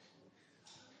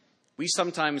We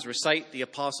sometimes recite the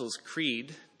Apostles'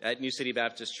 Creed at New City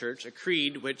Baptist Church, a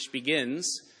creed which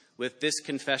begins with this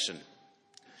confession: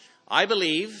 I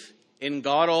believe in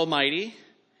God Almighty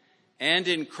and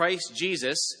in Christ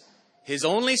Jesus, his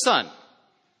only Son,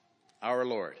 our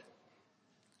Lord.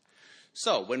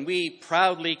 So, when we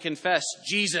proudly confess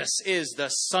Jesus is the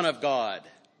Son of God,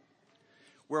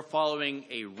 we're following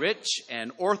a rich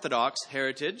and orthodox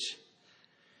heritage.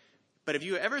 But have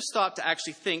you ever stopped to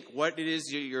actually think what it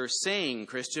is you're saying,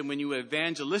 Christian, when you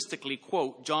evangelistically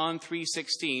quote John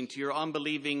 3:16 to your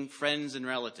unbelieving friends and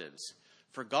relatives?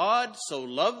 For God so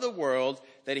loved the world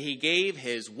that he gave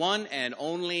his one and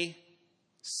only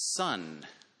Son.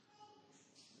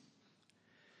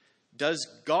 Does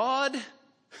God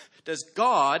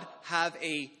have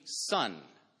a son?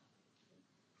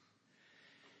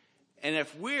 And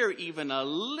if we're even a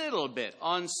little bit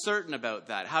uncertain about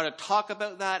that, how to talk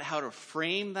about that, how to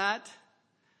frame that,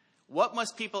 what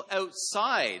must people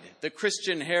outside the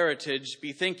Christian heritage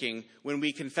be thinking when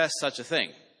we confess such a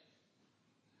thing?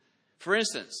 For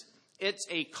instance, it's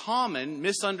a common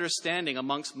misunderstanding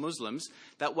amongst Muslims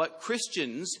that what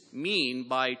Christians mean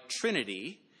by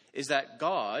Trinity is that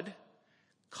God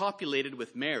copulated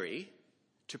with Mary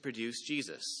to produce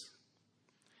Jesus.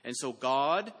 And so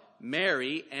God,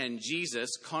 Mary, and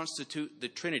Jesus constitute the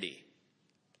Trinity.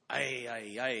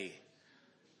 Aye.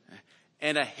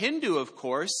 And a Hindu, of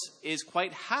course, is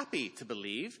quite happy to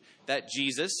believe that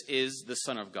Jesus is the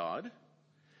Son of God.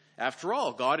 After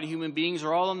all, God and human beings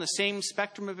are all on the same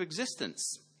spectrum of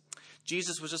existence.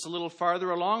 Jesus was just a little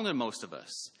farther along than most of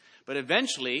us. But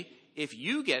eventually, if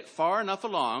you get far enough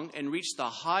along and reach the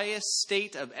highest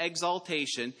state of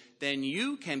exaltation, then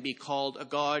you can be called a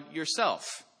God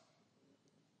yourself.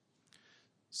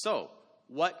 So,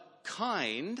 what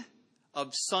kind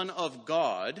of Son of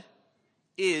God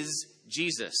is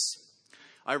Jesus?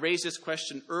 I raised this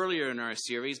question earlier in our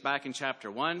series, back in chapter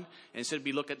 1, and said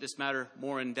we look at this matter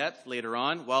more in depth later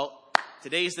on. Well,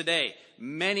 today's the day.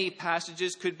 Many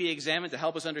passages could be examined to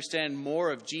help us understand more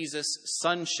of Jesus'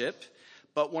 sonship,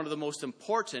 but one of the most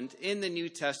important in the New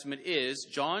Testament is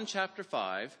John chapter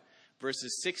 5,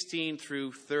 verses 16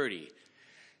 through 30.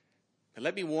 But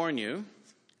let me warn you,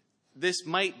 this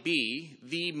might be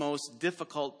the most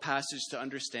difficult passage to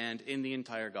understand in the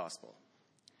entire gospel.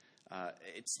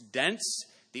 It's dense,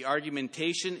 the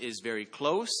argumentation is very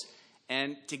close,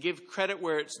 and to give credit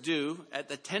where it's due, at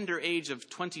the tender age of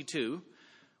 22,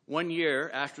 1 year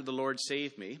after the Lord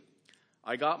saved me,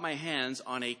 I got my hands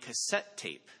on a cassette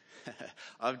tape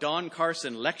of Don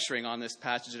Carson lecturing on this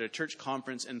passage at a church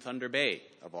conference in Thunder Bay,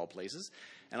 of all places,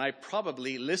 and I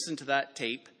probably listened to that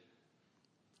tape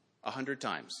 100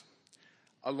 times.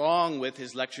 Along with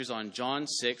his lectures on John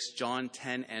 6, John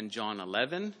 10, and John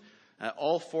 11.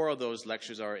 All four of those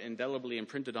lectures are indelibly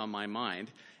imprinted on my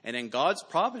mind. And in God's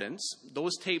providence,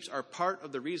 those tapes are part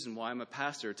of the reason why I'm a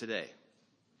pastor today.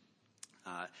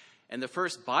 And the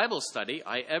first Bible study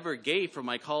I ever gave for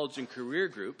my college and career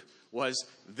group was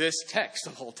this text,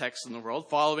 the whole text in the world,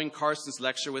 following Carson's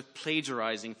lecture with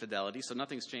plagiarizing fidelity, so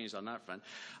nothing's changed on that front.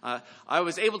 I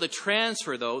was able to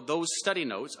transfer, though, those study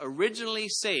notes, originally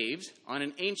saved on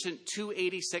an ancient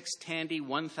 286 Tandy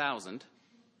 1000,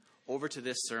 over to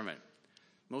this sermon.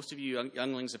 Most of you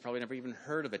younglings have probably never even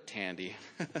heard of a Tandy.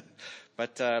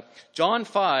 But John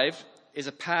 5 is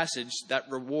a passage that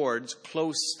rewards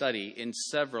close study in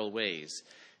several ways.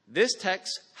 This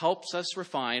text helps us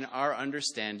refine our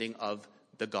understanding of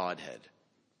the Godhead.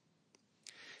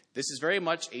 This is very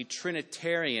much a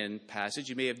Trinitarian passage.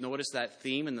 You may have noticed that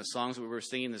theme in the songs we were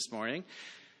singing this morning.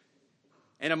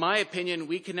 And in my opinion,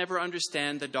 we can never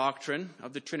understand the doctrine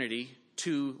of the Trinity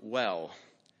too well.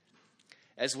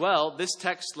 As well, this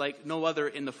text, like no other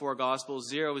in the four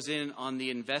Gospels, zeroes in on the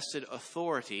invested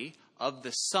authority of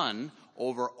the Son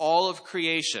over all of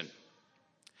creation.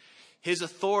 His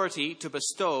authority to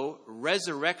bestow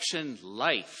resurrection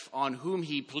life on whom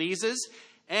he pleases,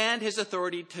 and his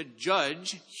authority to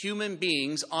judge human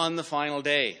beings on the final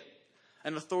day.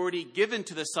 An authority given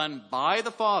to the Son by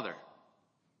the Father,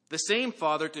 the same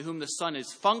Father to whom the Son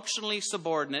is functionally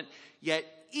subordinate, yet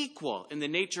equal in the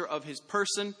nature of his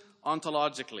person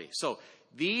ontologically. So,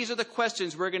 these are the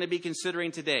questions we're going to be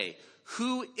considering today.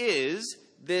 Who is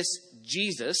this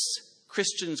Jesus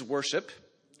Christians worship?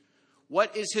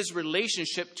 What is his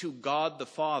relationship to God the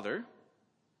Father?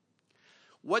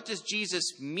 What does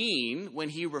Jesus mean when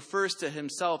he refers to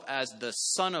himself as the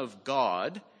Son of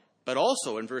God, but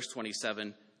also in verse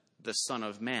 27, the Son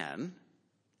of Man?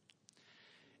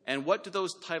 And what do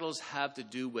those titles have to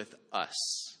do with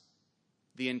us,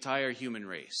 the entire human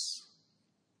race?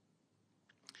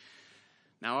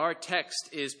 Now, our text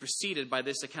is preceded by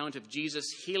this account of Jesus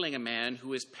healing a man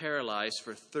who is paralyzed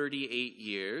for 38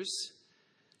 years.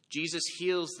 Jesus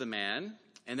heals the man,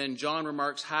 and then John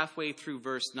remarks halfway through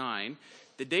verse 9,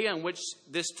 the day on which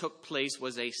this took place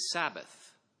was a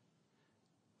Sabbath.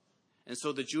 And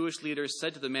so the Jewish leaders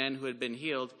said to the man who had been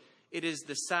healed, "It is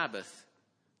the Sabbath.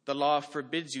 The law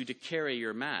forbids you to carry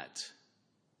your mat."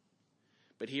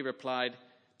 But he replied,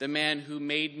 "The man who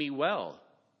made me well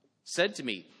said to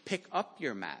me, 'Pick up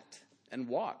your mat and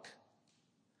walk.'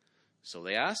 So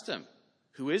they asked him,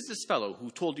 'Who is this fellow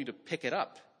who told you to pick it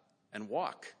up and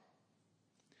walk?'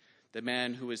 The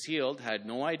man who was healed had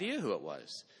no idea who it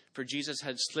was, for Jesus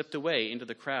had slipped away into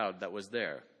the crowd that was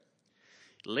there.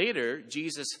 Later,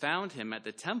 Jesus found him at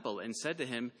the temple and said to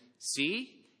him,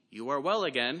 'See, you are well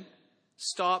again.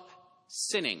 Stop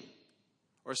sinning,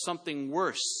 or something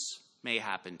worse may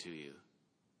happen to you.'"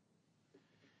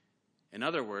 In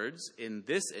other words, in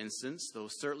this instance, though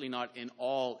certainly not in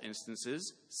all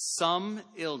instances, some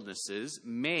illnesses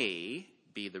may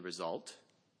be the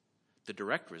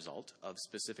direct result of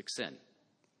specific sin.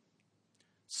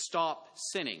 Stop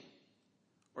sinning,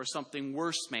 or something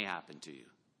worse may happen to you.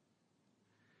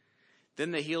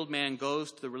 Then the healed man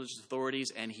goes to the religious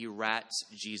authorities and he rats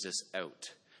Jesus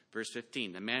out. Verse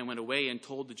 15, the man went away and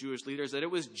told the Jewish leaders that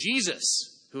it was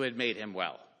Jesus who had made him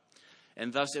well.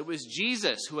 And thus it was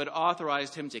Jesus who had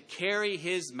authorized him to carry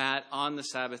his mat on the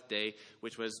Sabbath day,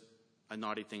 which was a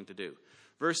naughty thing to do.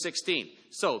 Verse 16,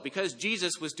 so because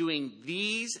Jesus was doing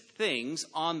these things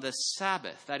on the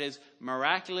Sabbath, that is,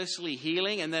 miraculously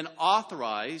healing and then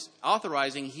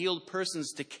authorizing healed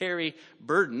persons to carry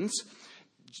burdens,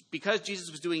 because Jesus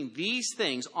was doing these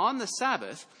things on the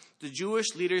Sabbath, the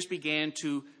Jewish leaders began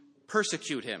to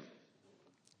persecute him.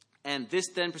 And this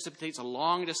then precipitates a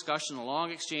long discussion, a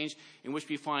long exchange, in which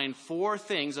we find four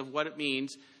things of what it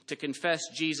means to confess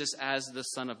Jesus as the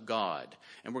Son of God.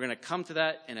 And we're going to come to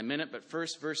that in a minute, but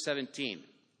first, verse 17.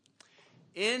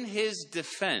 In his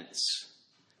defense,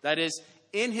 that is,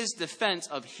 in his defense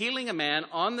of healing a man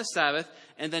on the Sabbath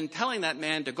and then telling that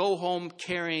man to go home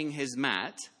carrying his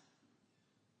mat,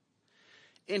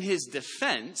 in his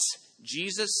defense,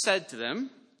 Jesus said to them,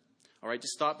 all right,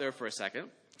 just stop there for a second.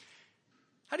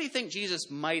 How do you think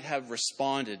Jesus might have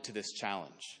responded to this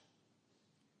challenge?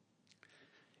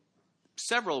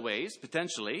 Several ways,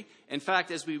 potentially. In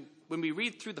fact, when we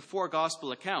read through the four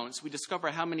gospel accounts, we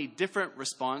discover how many different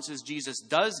responses Jesus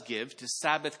does give to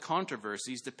Sabbath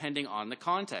controversies depending on the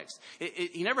context.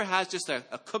 He never has just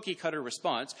a cookie-cutter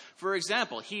response. For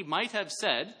example, he might have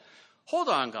said, hold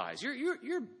on, guys,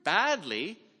 you're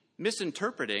badly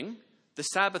misinterpreting the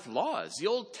Sabbath laws. The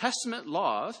Old Testament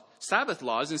laws, Sabbath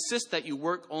laws, insist that you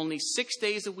work only 6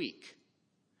 days a week.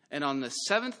 And on the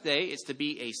seventh day, it's to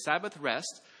be a Sabbath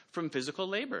rest from physical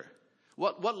labor.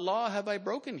 What law have I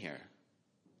broken here?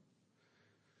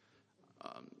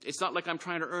 It's not like I'm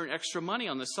trying to earn extra money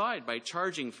on the side by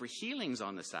charging for healings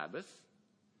on the Sabbath.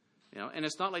 And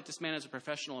it's not like this man is a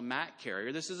professional mat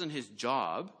carrier. This isn't his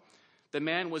job. The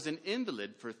man was an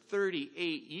invalid for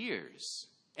 38 years.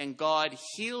 And God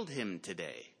healed him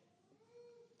today.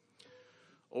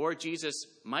 Or Jesus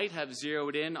might have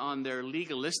zeroed in on their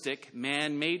legalistic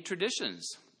man-made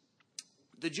traditions.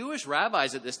 The Jewish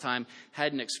rabbis at this time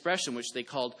had an expression which they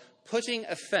called putting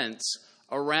a fence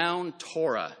around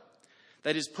Torah.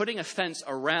 That is, putting a fence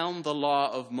around the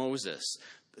law of Moses.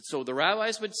 So the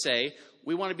rabbis would say,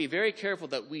 we want to be very careful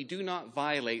that we do not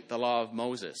violate the law of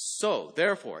Moses. So,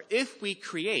 therefore, if we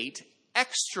create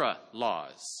extra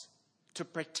laws to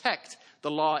protect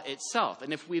the law itself,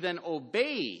 and if we then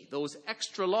obey those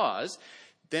extra laws,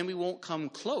 then we won't come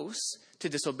close to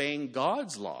disobeying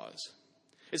God's laws.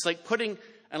 It's like putting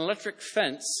an electric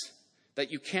fence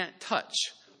that you can't touch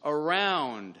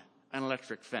around an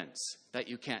electric fence that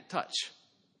you can't touch.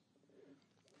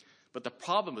 But the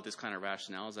problem with this kind of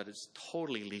rationale is that it's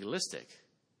totally legalistic.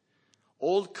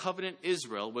 Old covenant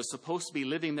Israel was supposed to be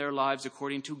living their lives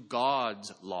according to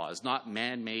God's laws, not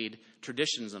man-made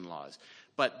traditions and laws.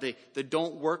 But the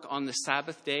don't work on the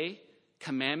Sabbath day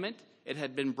commandment, it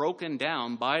had been broken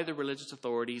down by the religious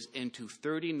authorities into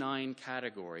 39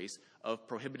 categories of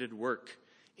prohibited work,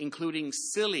 including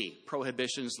silly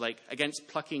prohibitions like against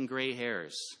plucking gray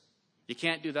hairs. You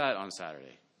can't do that on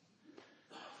Saturday.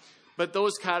 But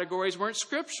those categories weren't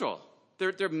scriptural.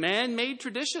 They're man-made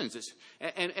traditions.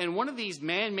 And one of these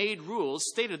man-made rules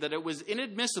stated that it was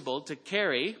inadmissible to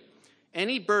carry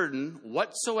any burden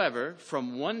whatsoever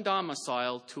from one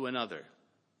domicile to another.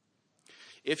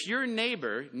 If your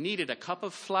neighbor needed a cup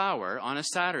of flour on a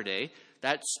Saturday,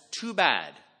 that's too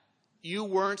bad. You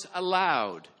weren't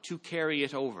allowed to carry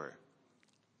it over.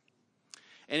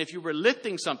 And if you were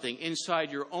lifting something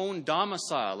inside your own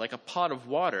domicile, like a pot of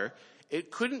water,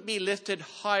 it couldn't be lifted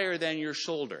higher than your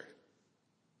shoulder.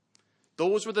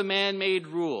 Those were the man-made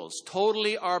rules,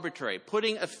 totally arbitrary,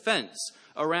 putting a fence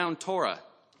around Torah.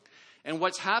 And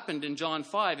what's happened in John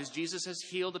 5 is Jesus has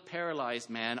healed a paralyzed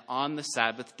man on the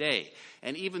Sabbath day.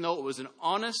 And even though it was an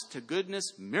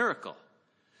honest-to-goodness miracle,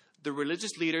 the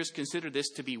religious leaders consider this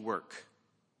to be work.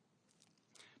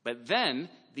 But then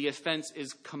the offense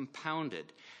is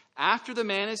compounded. After the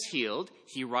man is healed,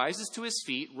 he rises to his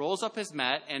feet, rolls up his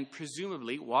mat, and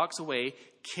presumably walks away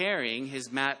carrying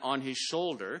his mat on his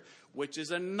shoulder, which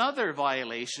is another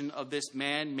violation of this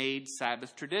man-made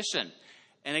Sabbath tradition.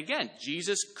 And again,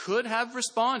 Jesus could have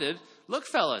responded, look,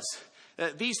 fellas,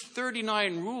 these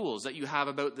 39 rules that you have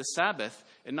about the Sabbath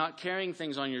and not carrying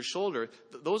things on your shoulder,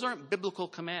 those aren't biblical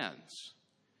commands.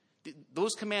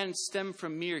 Those commands stem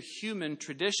from mere human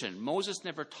tradition. Moses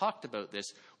never talked about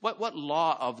this. What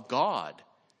law of God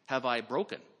have I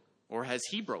broken, or has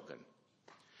he broken?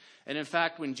 And in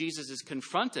fact, when Jesus is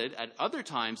confronted at other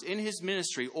times in his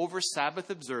ministry over Sabbath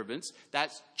observance,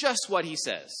 that's just what he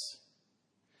says.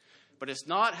 But it's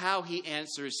not how he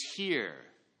answers here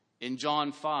in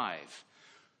John 5.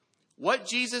 What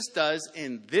Jesus does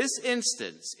in this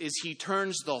instance is he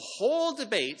turns the whole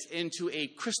debate into a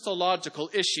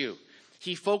Christological issue.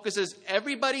 He focuses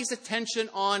everybody's attention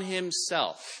on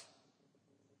himself.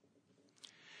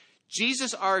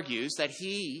 Jesus argues that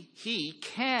he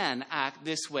can act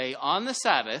this way on the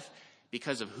Sabbath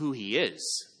because of who he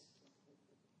is.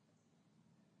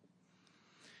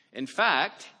 In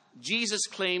fact, Jesus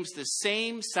claims the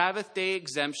same Sabbath day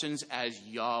exemptions as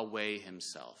Yahweh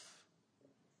himself.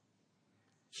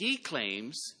 He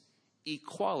claims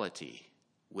equality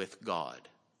with God.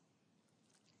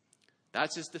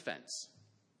 That's his defense.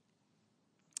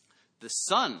 The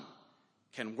Son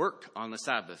can work on the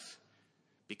Sabbath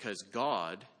because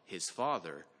God, his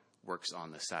Father, works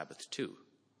on the Sabbath too.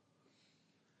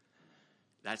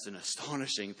 That's an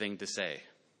astonishing thing to say.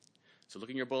 So look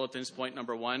in your bulletins, point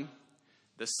number 1.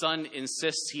 The Son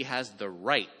insists he has the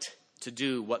right to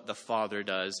do what the Father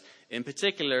does. In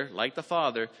particular, like the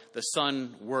Father, the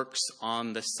Son works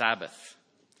on the Sabbath.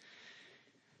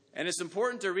 And it's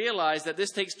important to realize that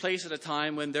this takes place at a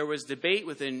time when there was debate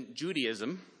within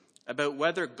Judaism about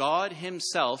whether God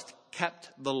himself kept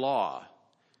the law.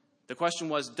 The question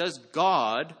was, does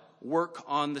God work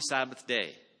on the Sabbath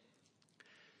day?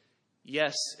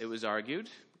 Yes, it was argued.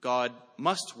 God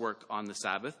must work on the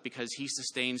Sabbath because he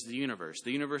sustains the universe.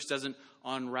 The universe doesn't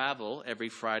unravel every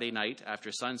Friday night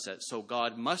after sunset, so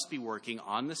God must be working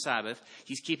on the Sabbath.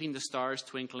 He's keeping the stars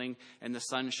twinkling and the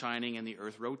sun shining and the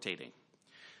earth rotating.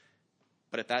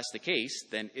 But if that's the case,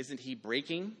 then isn't he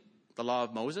breaking the law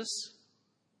of Moses?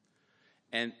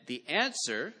 And the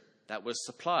answer that was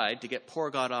supplied to get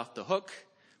poor God off the hook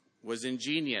was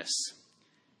ingenious.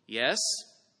 Yes,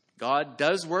 God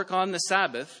does work on the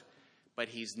Sabbath, but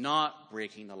he's not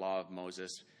breaking the law of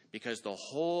Moses because the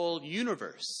whole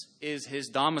universe is his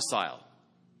domicile.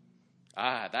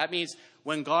 That means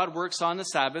when God works on the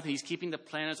Sabbath, he's keeping the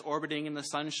planets orbiting and the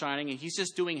sun shining, and he's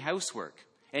just doing housework.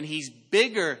 And he's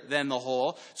bigger than the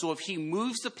whole, so if he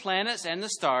moves the planets and the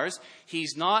stars,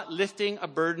 he's not lifting a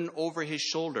burden over his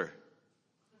shoulder.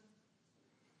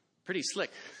 Pretty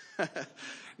slick.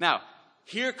 Now,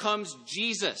 here comes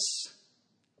Jesus,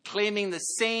 claiming the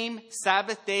same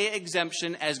Sabbath day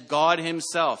exemption as God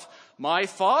himself. My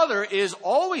Father is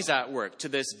always at work to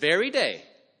this very day,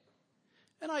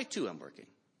 and I too am working.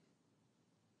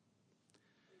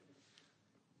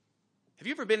 Have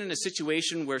you ever been in a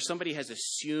situation where somebody has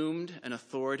assumed an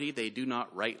authority they do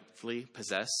not rightfully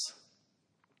possess?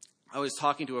 I was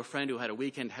talking to a friend who had a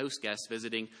weekend house guest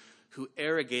visiting who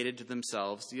arrogated to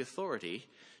themselves the authority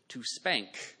to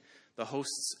spank the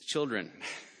host's children.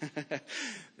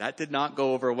 That did not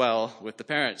go over well with the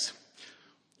parents.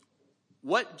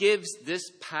 What gives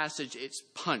this passage its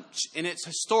punch in its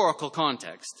historical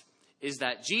context is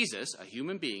that Jesus, a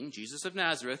human being, Jesus of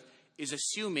Nazareth, is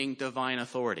assuming divine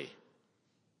authority.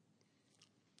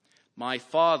 My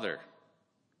Father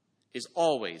is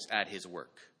always at his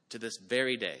work to this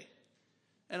very day,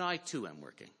 and I too am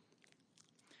working.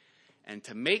 And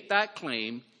to make that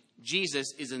claim,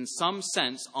 Jesus is in some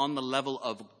sense on the level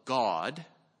of God,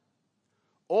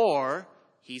 or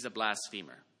he's a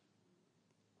blasphemer.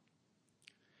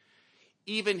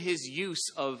 Even his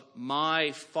use of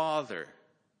my Father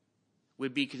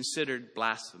would be considered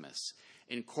blasphemous.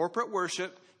 In corporate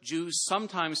worship, Jews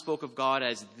sometimes spoke of God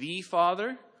as the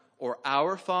Father or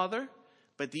our Father,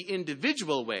 but the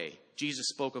individual way Jesus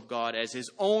spoke of God as his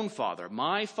own Father,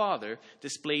 my Father,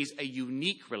 displays a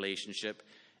unique relationship,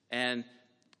 and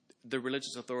the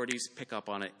religious authorities pick up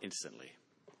on it instantly.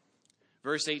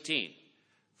 Verse 18,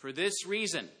 for this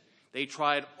reason, they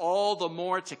tried all the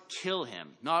more to kill him.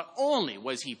 Not only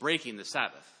was he breaking the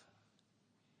Sabbath,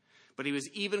 but he was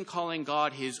even calling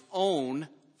God his own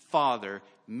Father,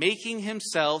 making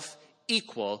himself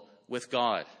equal with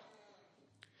God.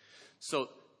 So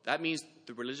that means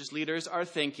the religious leaders are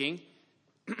thinking,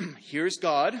 here's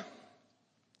God,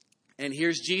 and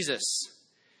here's Jesus.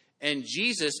 And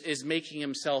Jesus is making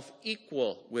himself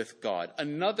equal with God,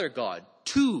 another God,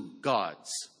 two gods.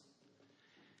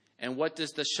 And what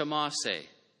does the Shema say?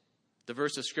 The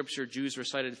verse of Scripture Jews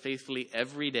recited faithfully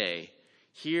every day.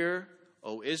 Hear,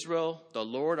 O Israel, the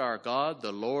Lord our God,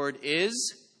 the Lord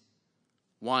is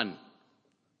one.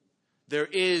 There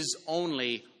is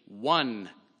only one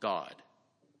God.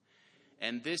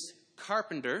 And this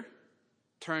carpenter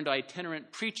turned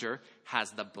itinerant preacher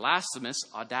has the blasphemous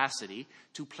audacity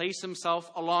to place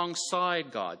himself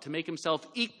alongside God, to make himself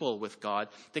equal with God,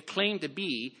 to claim to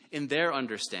be, in their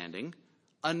understanding,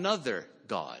 another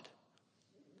God.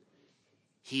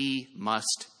 He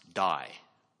must die.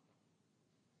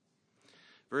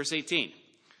 Verse 18,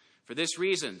 for this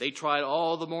reason, they tried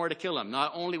all the more to kill him.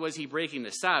 Not only was he breaking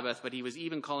the Sabbath, but he was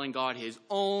even calling God his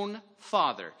own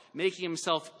Father, making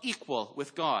himself equal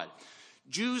with God.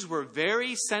 Jews were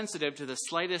very sensitive to the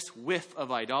slightest whiff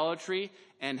of idolatry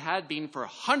and had been for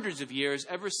hundreds of years,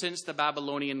 ever since the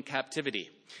Babylonian captivity.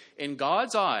 In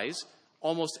God's eyes,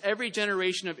 almost every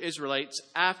generation of Israelites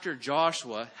after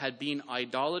Joshua had been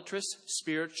idolatrous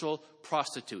spiritual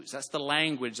prostitutes. That's the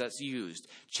language that's used,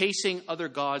 chasing other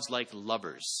gods like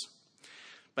lovers.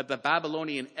 But the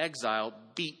Babylonian exile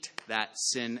beat that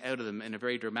sin out of them in a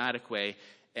very dramatic way,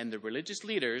 and the religious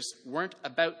leaders weren't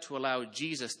about to allow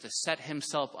Jesus to set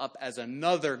himself up as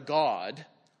another God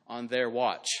on their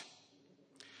watch.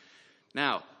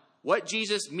 Now, what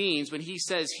Jesus means when he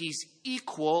says he's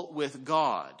equal with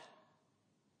God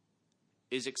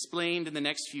is explained in the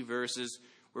next few verses,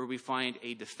 where we find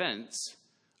a defense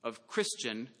of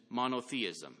Christian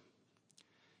monotheism.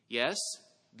 Yes,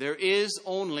 there is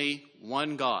only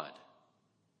one God,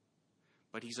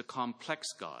 but he's a complex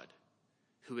God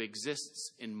who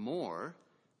exists in more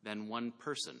than one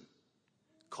person,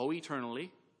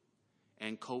 co-eternally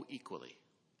and co-equally.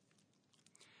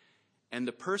 And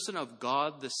the person of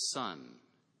God the Son,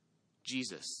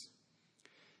 Jesus,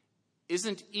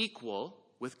 isn't equal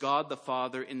with God the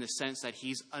Father in the sense that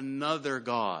he's another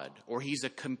God or he's a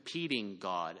competing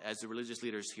God, as the religious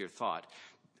leaders here thought.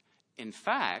 In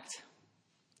fact,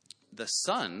 the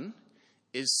Son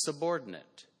is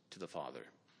subordinate to the Father.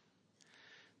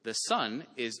 The Son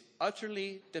is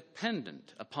utterly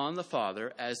dependent upon the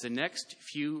Father, as the next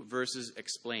few verses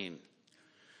explain.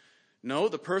 No,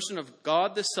 the person of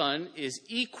God the Son is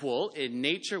equal in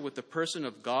nature with the person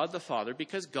of God the Father,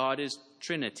 because God is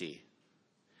Trinity.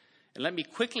 And let me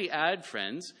quickly add,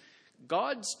 friends,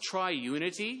 God's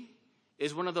triunity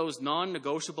is one of those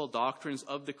non-negotiable doctrines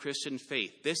of the Christian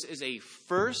faith. This is a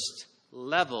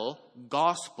first-level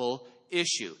gospel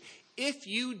issue. If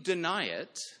you deny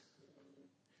it,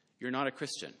 you're not a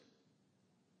Christian.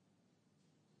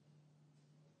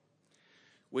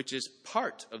 Which is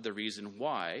part of the reason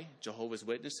why Jehovah's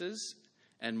Witnesses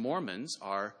and Mormons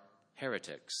are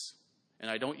heretics.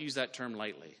 And I don't use that term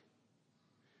lightly.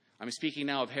 I'm speaking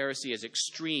now of heresy as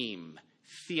extreme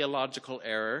theological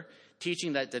error,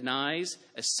 teaching that denies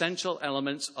essential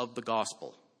elements of the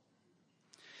gospel.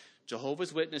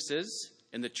 Jehovah's Witnesses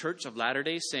and the Church of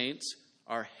Latter-day Saints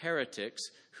are heretics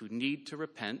who need to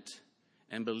repent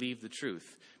and believe the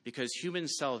truth, because human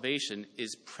salvation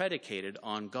is predicated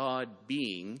on God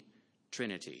being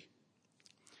Trinity.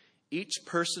 Each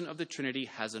person of the Trinity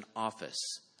has an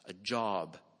office, a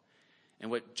job.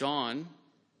 And what John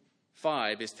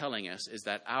 5 is telling us is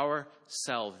that our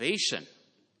salvation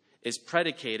is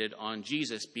predicated on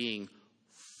Jesus being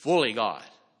fully God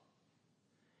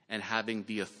and having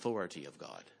the authority of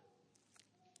God.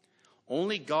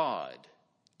 Only God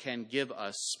can give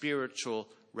us spiritual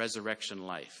resurrection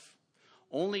life.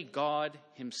 Only God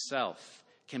himself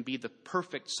can be the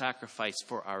perfect sacrifice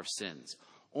for our sins.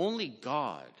 Only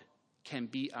God can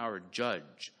be our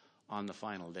judge on the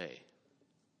final day.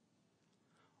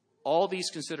 All these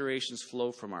considerations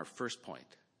flow from our first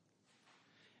point.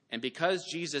 And because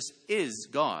Jesus is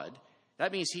God,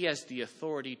 that means he has the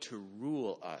authority to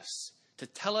rule us, to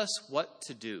tell us what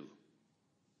to do,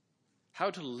 how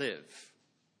to live,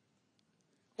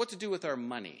 what to do with our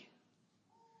money,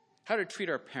 how to treat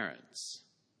our parents,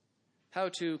 how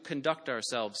to conduct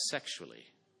ourselves sexually,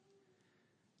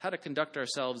 how to conduct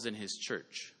ourselves in his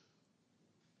church.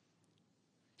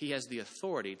 He has the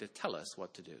authority to tell us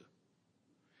what to do.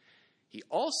 he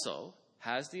also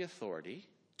has the authority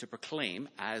to proclaim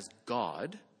as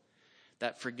God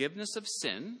that forgiveness of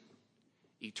sin,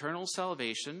 eternal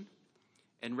salvation,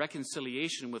 and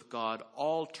reconciliation with God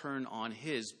all turn on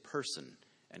his person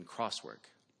and crosswork,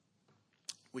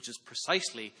 which is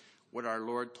precisely what our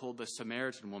Lord told the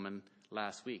Samaritan woman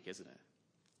last week, isn't it?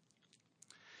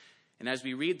 And as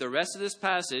we read the rest of this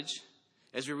passage,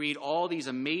 as we read all these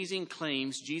amazing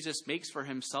claims Jesus makes for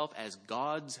himself as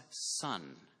God's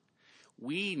Son,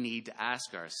 we need to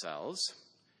ask ourselves,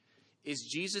 is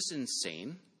Jesus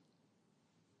insane?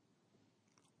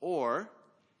 Or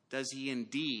does he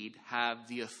indeed have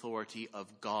the authority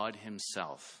of God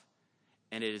himself?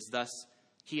 And he is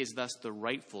thus the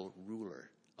rightful ruler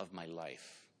of my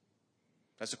life.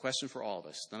 That's a question for all of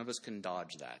us. None of us can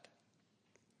dodge that.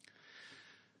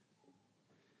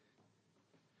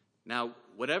 Now,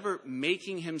 whatever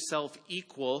making himself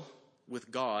equal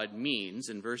with God means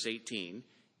in verse 18,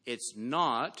 it's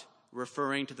not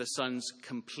referring to the Son's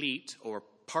complete or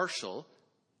partial,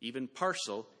 even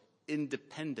partial,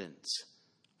 independence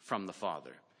from the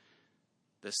Father.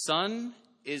 The Son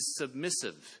is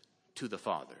submissive to the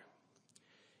Father.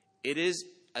 It is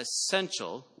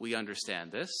essential we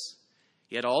understand this,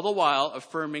 yet all the while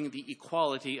affirming the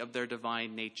equality of their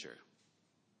divine nature.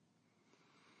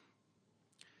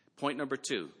 Point number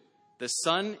 2. The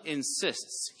Son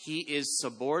insists he is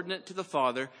subordinate to the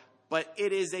Father, but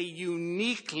it is a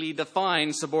uniquely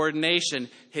defined subordination.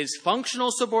 His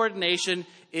functional subordination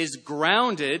is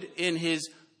grounded in his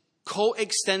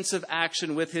coextensive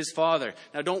action with his Father.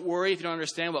 Now, don't worry if you don't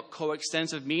understand what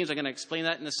coextensive means. I'm going to explain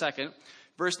that in a second.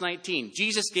 Verse 19,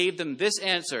 Jesus gave them this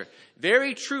answer.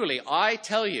 Very truly, I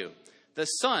tell you, the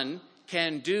Son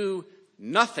can do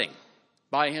nothing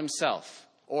by himself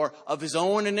or of his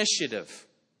own initiative.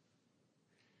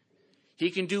 He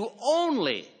can do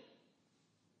only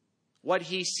what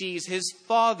he sees his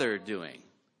Father doing.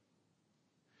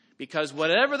 Because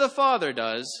whatever the Father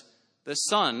does, the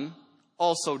Son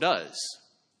also does.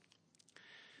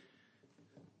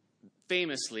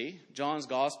 Famously, John's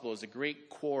Gospel is a great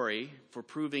quarry for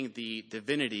proving the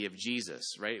divinity of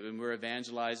Jesus, right? When we're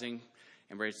evangelizing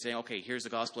and we're saying, okay, here's the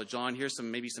Gospel of John, here's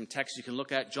maybe some text you can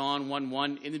look at. John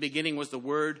 1:1, in the beginning was the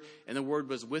Word, and the Word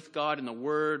was with God, and the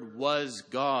Word was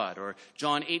God. Or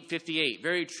John 8:58,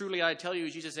 very truly I tell you,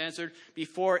 Jesus answered,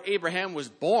 before Abraham was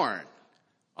born,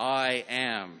 I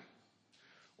am.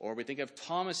 Or we think of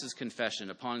Thomas's confession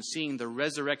upon seeing the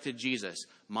resurrected Jesus,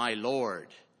 my Lord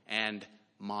and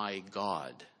my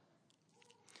God.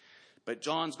 But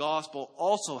John's Gospel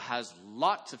also has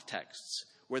lots of texts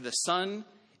where the Son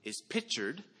is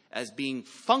pictured as being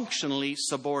functionally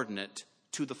subordinate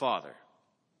to the Father.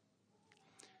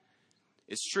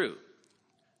 It's true.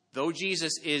 Though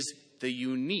Jesus is the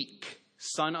unique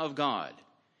Son of God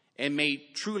and may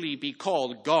truly be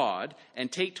called God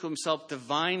and take to himself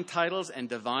divine titles and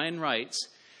divine rights,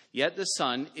 yet the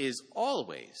Son is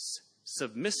always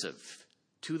submissive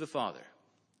to the Father.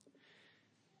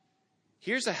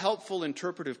 Here's a helpful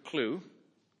interpretive clue.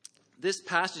 This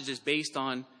passage is based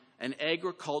on an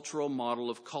agricultural model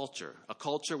of culture, a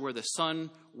culture where the son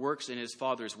works in his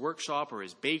father's workshop or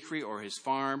his bakery or his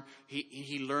farm.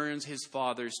 He learns his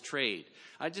father's trade.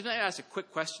 I did ask a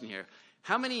quick question here.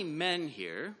 How many men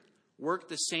here work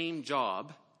the same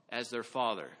job as their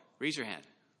father? Raise your hand.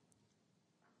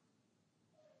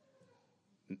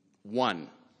 One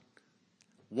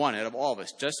out of all of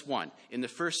us, just one. In the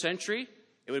first century,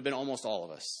 it would have been almost all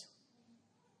of us.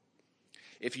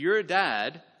 If your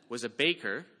dad was a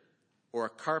baker or a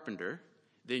carpenter,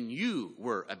 then you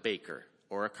were a baker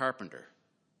or a carpenter.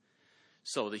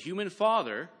 So the human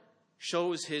father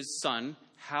shows his son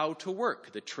how to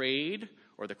work the trade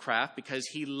or the craft because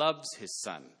he loves his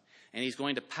son. And he's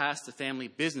going to pass the family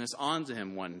business on to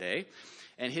him one day.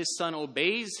 And his son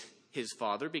obeys his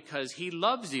father because he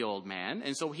loves the old man.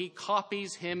 And so he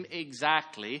copies him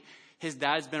exactly. His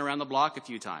dad's been around the block a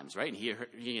few times, right? And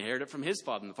he inherited it from his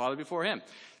father and the father before him.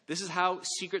 This is how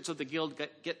secrets of the guild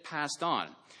get passed on.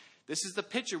 This is the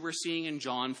picture we're seeing in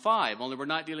John 5, only we're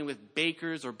not dealing with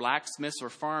bakers or blacksmiths or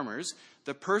farmers.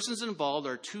 The persons involved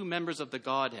are two members of the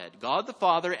Godhead, God the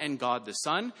Father and God the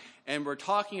Son, and we're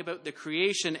talking about the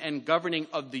creation and governing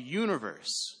of the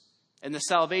universe and the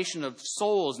salvation of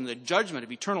souls and the judgment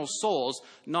of eternal souls,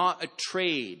 not a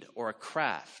trade or a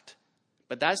craft.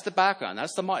 But that's the background.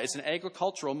 That's the model. It's an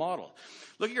agricultural model.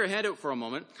 Look at your handout for a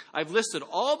moment. I've listed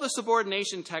all the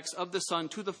subordination texts of the Son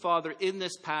to the Father in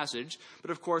this passage,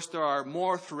 but of course there are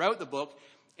more throughout the book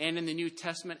and in the New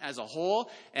Testament as a whole.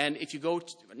 And if you go,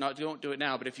 don't do it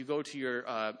now, but if you go to your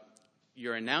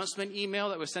your announcement email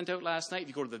that was sent out last night, if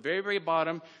you go to the very, very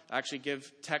bottom, I actually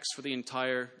give text for the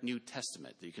entire New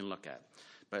Testament that you can look at.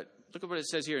 But look at what it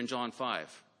says here in John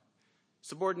 5.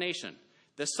 Subordination.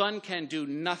 The Son can do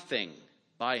nothing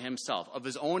by himself of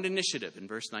his own initiative in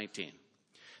verse 19.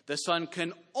 The Son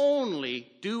can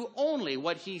do only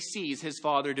what he sees his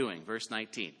Father doing, verse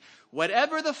 19.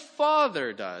 Whatever the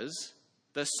Father does,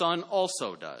 the Son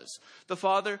also does. The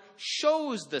Father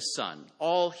shows the Son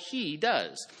all he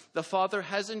does. The Father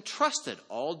has entrusted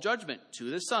all judgment to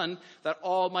the Son, that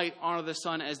all might honor the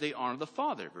Son as they honor the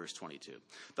Father, verse 22.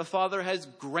 The Father has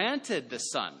granted the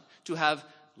Son to have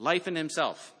life in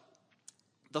himself.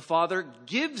 The Father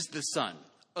gives the Son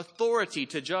authority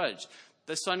to judge.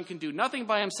 The Son can do nothing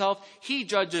by himself. He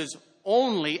judges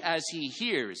only as he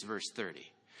hears, verse 30.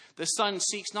 The Son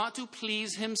seeks not to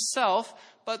please himself,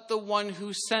 but the one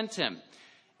who sent him.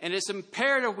 And it's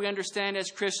imperative we understand as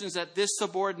Christians that this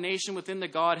subordination within the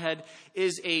Godhead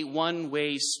is a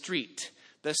one-way street.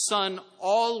 The Son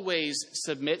always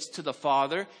submits to the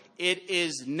Father. It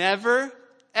is never,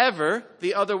 ever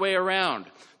the other way around.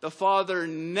 The Father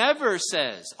never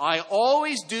says, I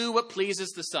always do what pleases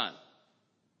the Son.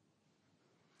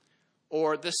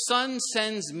 Or the Son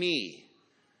sends me.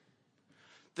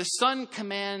 The Son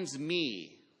commands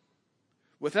me.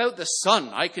 Without the Son,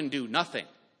 I can do nothing.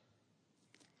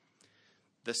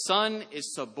 The Son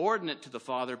is subordinate to the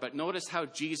Father, but notice how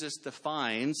Jesus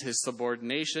defines his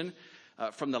subordination.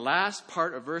 From the last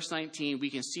part of verse 19, we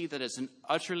can see that it's an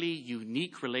utterly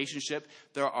unique relationship.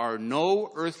 There are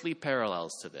no earthly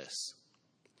parallels to this.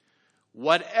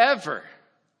 Whatever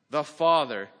the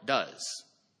Father does,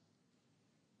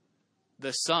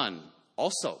 the Son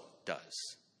also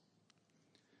does.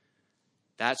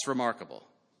 That's remarkable.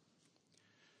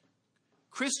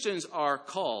 Christians are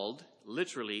called,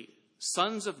 literally,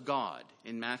 sons of God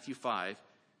in Matthew 5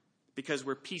 because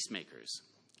we're peacemakers.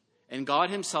 And God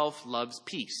himself loves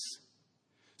peace.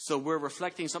 So we're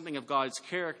reflecting something of God's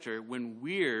character when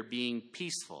we're being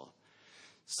peaceful.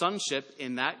 Sonship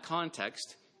in that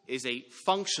context is a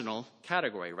functional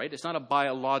category, right? It's not a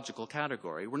biological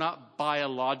category. We're not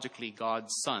biologically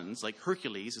God's sons, like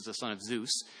Hercules is the son of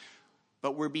Zeus.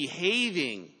 But we're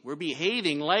behaving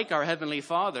like our Heavenly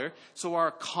Father, so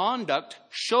our conduct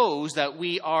shows that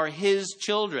we are his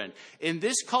children. In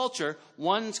this culture,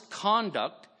 one's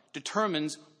conduct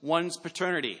determines one's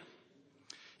paternity.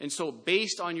 And so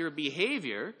based on your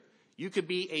behavior, you could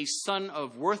be a son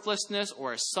of worthlessness,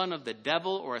 or a son of the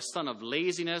devil, or a son of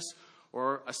laziness,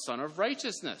 or a son of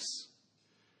righteousness.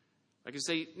 I can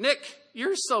say, Nick,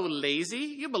 you're so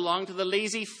lazy. You belong to the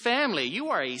lazy family. You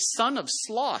are a son of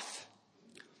sloth.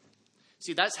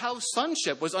 See, that's how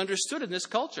sonship was understood in this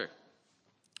culture.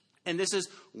 And this is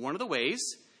one of the ways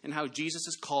in how Jesus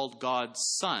is called God's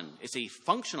Son. It's a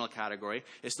functional category.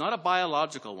 It's not a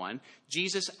biological one.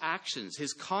 Jesus' actions,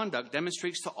 his conduct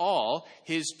demonstrates to all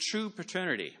his true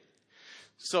paternity.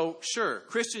 So, sure,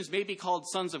 Christians may be called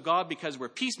sons of God because we're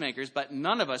peacemakers, but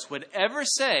none of us would ever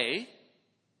say,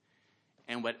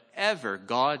 and whatever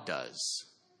God does,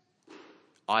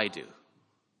 I do.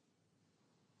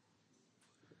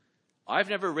 I've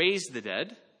never raised the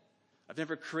dead. I've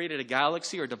never created a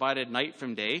galaxy or divided night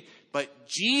from day. But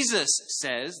Jesus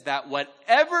says that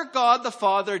whatever God the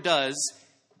Father does,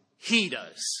 he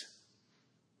does.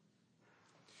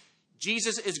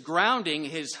 Jesus is grounding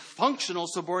his functional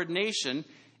subordination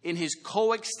in his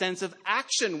coextensive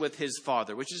action with his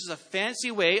Father, which is a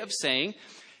fancy way of saying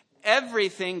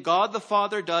everything God the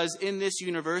Father does in this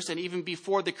universe, and even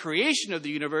before the creation of the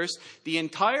universe, the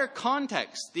entire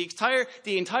context, the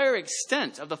entire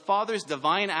extent of the Father's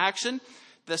divine action,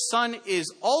 the Son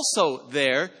is also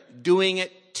there doing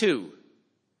it too.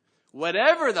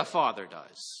 Whatever the Father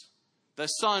does, the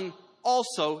Son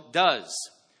also does.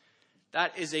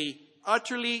 That is a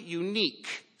utterly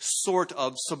unique sort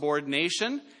of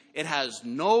subordination. It has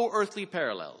no earthly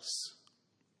parallels.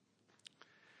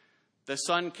 The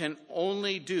Son can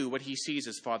only do what he sees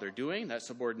his Father doing, that's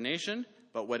subordination.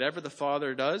 But whatever the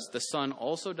Father does, the Son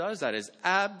also does. That is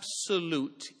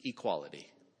absolute equality.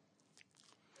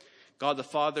 God the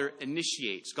Father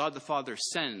initiates. God the Father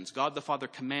sends. God the Father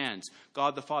commands.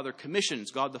 God the Father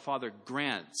commissions. God the Father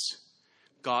grants.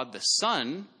 God the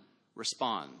Son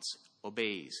responds,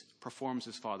 obeys, performs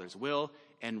his Father's will,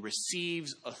 and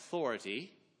receives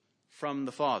authority from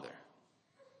the Father.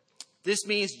 This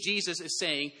means Jesus is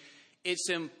saying,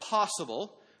 it's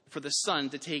impossible for the Son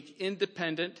to take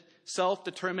independent,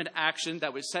 self-determined action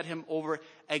that would set him over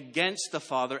against the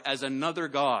Father as another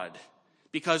God,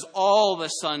 because all the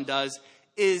Son does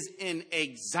is in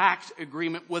exact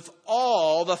agreement with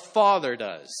all the Father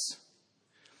does.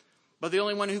 But the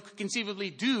only one who could conceivably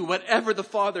do whatever the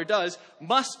Father does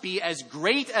must be as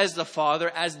great as the Father,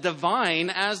 as divine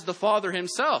as the Father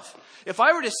himself. If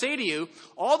I were to say to you,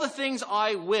 all the things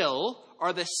I will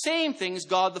are the same things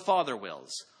God the Father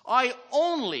wills. I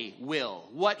only will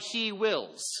what he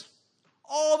wills.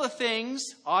 All the things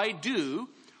I do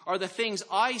are the things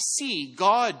I see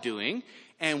God doing,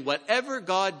 and whatever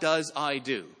God does, I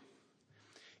do.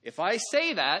 If I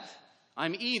say that,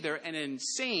 I'm either an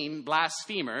insane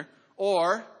blasphemer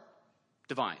or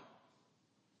divine.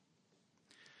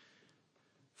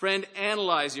 Friend,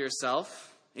 analyze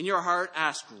yourself. In your heart,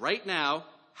 ask right now,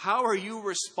 how are you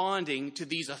responding to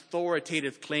these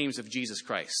authoritative claims of Jesus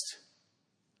Christ?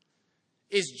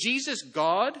 Is Jesus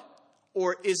God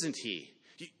or isn't he?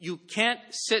 You can't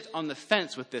sit on the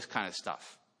fence with this kind of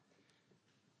stuff.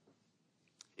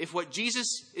 If what Jesus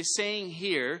is saying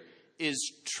here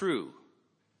is true,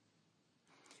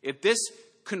 if this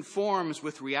conforms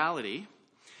with reality,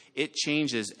 it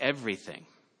changes everything.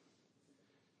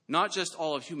 Not just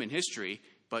all of human history,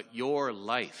 but your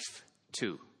life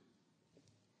too.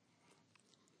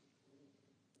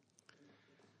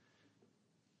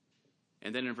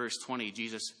 And then in verse 20,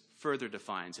 Jesus further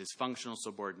defines his functional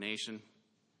subordination.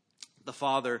 The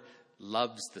Father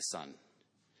loves the Son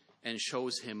and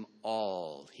shows him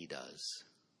all he does.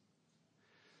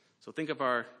 So think of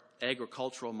our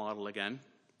agricultural model again.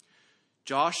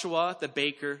 Joshua the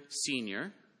baker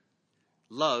senior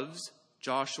loves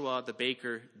Joshua the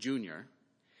baker junior,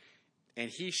 and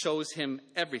he shows him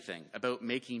everything about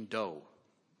making dough.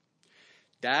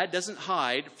 Dad doesn't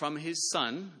hide from his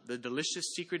son the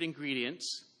delicious secret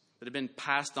ingredients that have been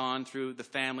passed on through the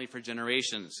family for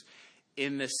generations.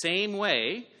 In the same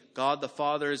way, God the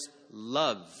Father's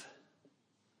love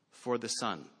for the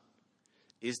Son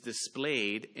is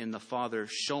displayed in the Father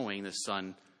showing the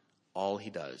Son all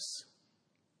he does.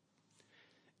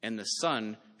 And the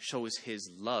Son shows his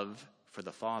love for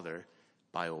the Father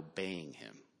by obeying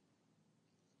him.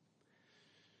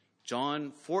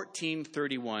 John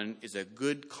 14:31 is a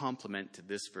good complement to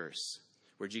this verse,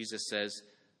 where Jesus says,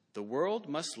 "The world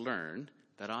must learn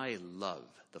that I love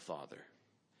the Father,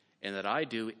 and that I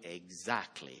do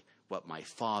exactly what my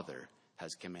Father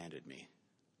has commanded me."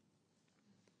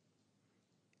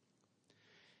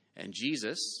 And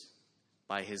Jesus,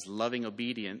 by his loving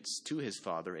obedience to his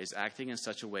Father, is acting in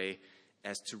such a way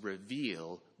as to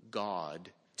reveal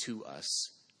God to us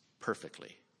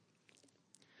perfectly.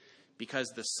 Because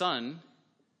the Son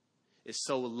is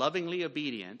so lovingly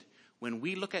obedient, when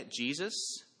we look at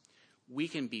Jesus, we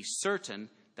can be certain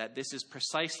that this is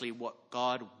precisely what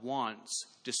God wants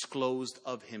disclosed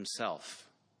of himself.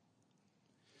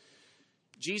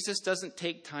 Jesus doesn't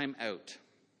take time out.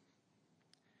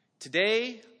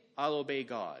 Today, I'll obey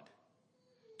God.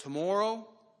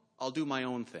 Tomorrow, I'll do my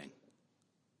own thing.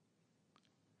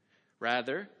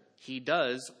 Rather, he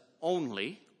does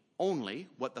only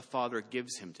what the Father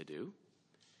gives him to do.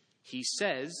 He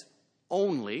says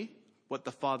only what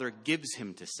the Father gives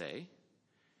him to say,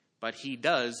 but he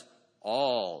does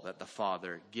all that the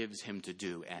Father gives him to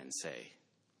do and say.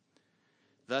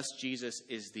 Thus, Jesus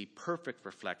is the perfect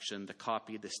reflection, the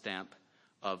copy, the stamp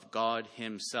of God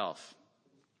himself.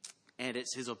 And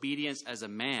it's his obedience as a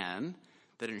man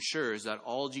that ensures that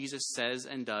all Jesus says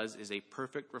and does is a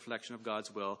perfect reflection of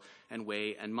God's will and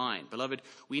way and mind. Beloved,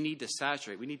 we need to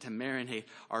marinate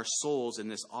our souls in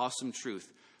this awesome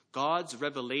truth. God's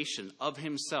revelation of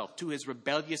himself to his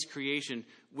rebellious creation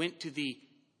went to the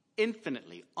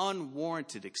infinitely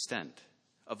unwarranted extent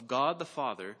of God the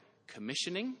Father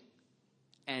commissioning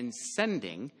and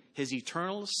sending his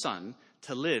eternal Son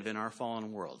to live in our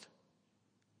fallen world.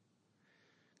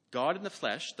 God in the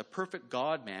flesh, the perfect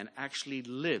God-man, actually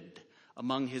lived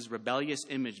among his rebellious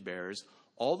image bearers,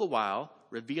 all the while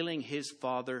revealing his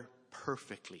Father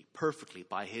perfectly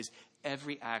by his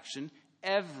every action,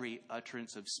 every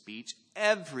utterance of speech,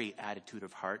 every attitude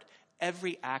of heart,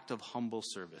 every act of humble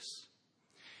service.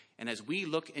 And as we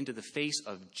look into the face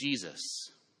of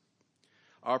Jesus,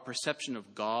 our perception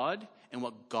of God and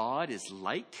what God is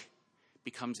like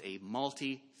becomes a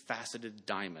multifaceted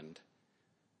diamond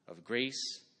of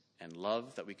grace and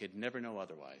love that we could never know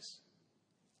otherwise.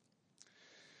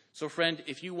 So, friend,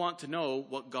 if you want to know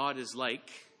what God is like,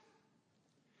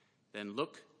 then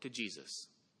look to Jesus.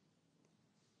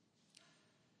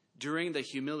 During the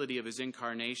humility of his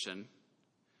incarnation,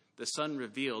 the Son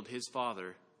revealed his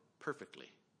Father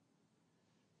perfectly.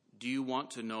 Do you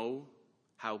want to know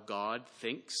how God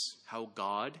thinks, how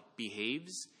God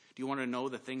behaves? Do you want to know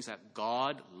the things that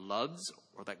God loves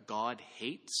or that God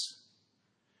hates?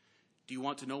 Do you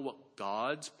want to know what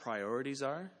God's priorities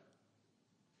are?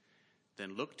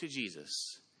 Then look to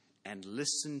Jesus and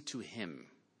listen to him.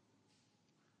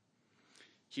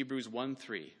 Hebrews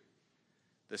 1:3.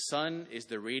 The Son is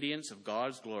the radiance of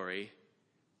God's glory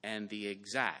and the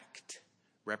exact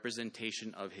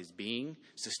representation of his being,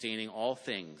 sustaining all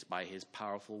things by his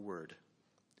powerful word.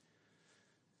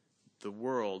 The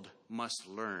world must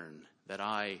learn that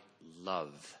I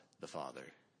love the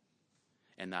Father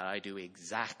and that I do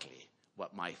exactly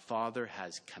what my Father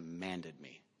has commanded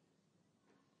me.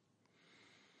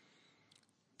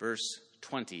 Verse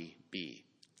 20b.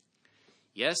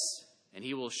 Yes, and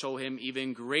he will show him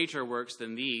even greater works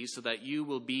than these, so that you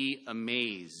will be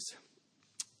amazed.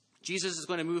 Jesus is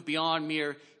going to move beyond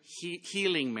mere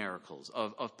healing miracles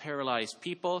of paralyzed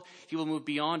people. He will move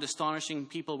beyond astonishing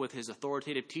people with his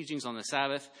authoritative teachings on the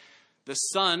Sabbath. The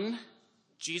Son,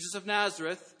 Jesus of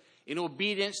Nazareth, in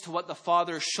obedience to what the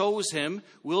Father shows him,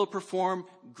 will perform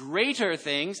greater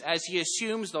things as he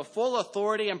assumes the full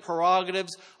authority and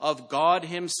prerogatives of God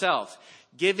himself,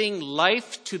 giving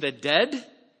life to the dead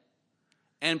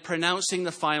and pronouncing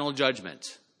the final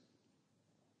judgment.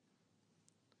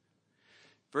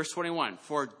 Verse 21,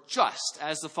 for just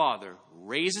as the Father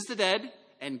raises the dead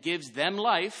and gives them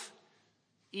life,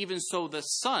 even so the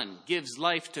Son gives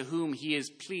life to whom he is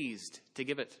pleased to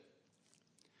give it.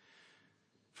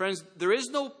 Friends, there is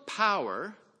no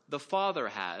power the Father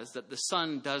has that the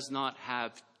Son does not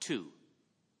have too.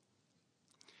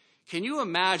 Can you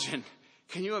imagine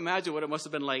what it must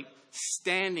have been like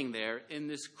standing there in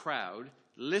this crowd,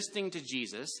 listening to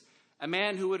Jesus, a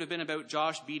man who would have been about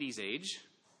Josh Beatty's age,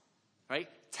 right?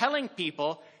 Telling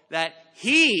people that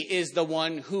he is the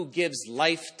one who gives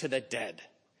life to the dead.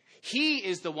 He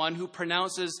is the one who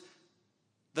pronounces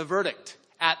the verdict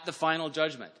at the final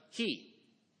judgment. He.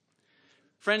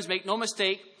 Friends, make no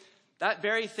mistake, that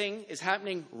very thing is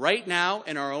happening right now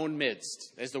in our own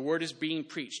midst as the word is being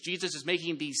preached. Jesus is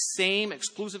making these same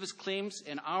exclusivist claims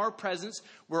in our presence.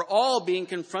 We're all being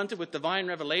confronted with divine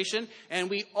revelation, and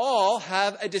we all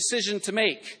have a decision to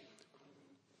make.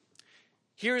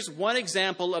 Here's one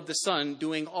example of the Son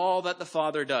doing all that the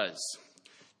Father does.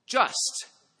 Just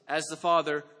as the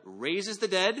Father raises the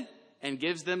dead and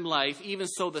gives them life, even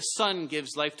so the Son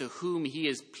gives life to whom he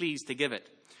is pleased to give it.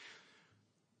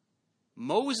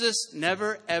 Moses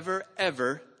never, ever,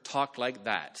 ever talked like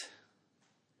that.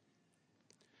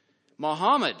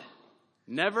 Muhammad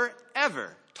never,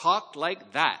 ever talked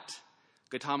like that.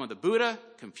 Gautama the Buddha,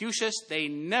 Confucius, they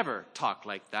never talked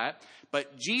like that.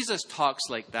 But Jesus talks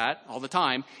like that all the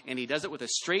time, and he does it with a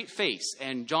straight face.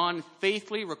 And John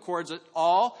faithfully records it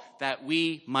all that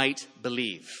we might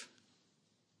believe.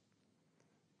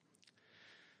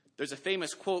 There's a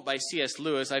famous quote by C.S.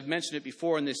 Lewis. I've mentioned it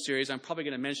before in this series. I'm probably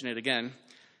going to mention it again.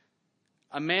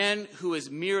 A man who is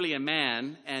merely a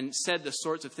man and said the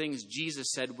sorts of things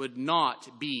Jesus said would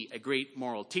not be a great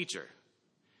moral teacher.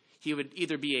 He would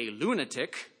either be a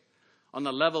lunatic on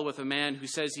the level with a man who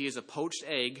says he is a poached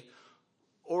egg,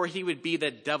 or he would be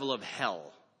the devil of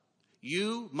hell.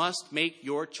 You must make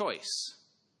your choice.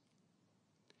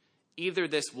 Either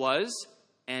this was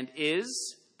and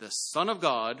is the Son of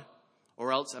God,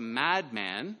 or else a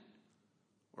madman,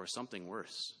 or something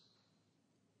worse.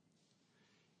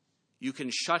 You can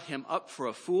shut him up for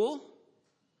a fool,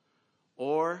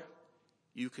 or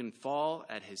you can fall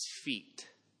at his feet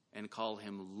and call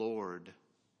him Lord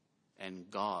and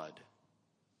God.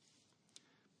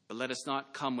 But let us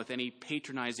not come with any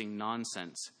patronizing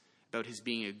nonsense about his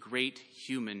being a great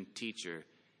human teacher.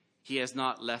 He has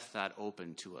not left that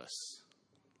open to us.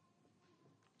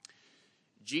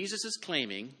 Jesus is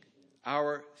claiming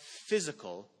our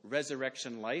physical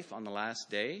resurrection life on the last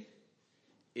day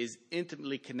is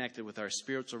intimately connected with our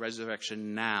spiritual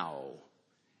resurrection now,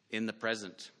 in the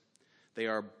present. They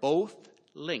are both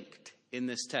linked in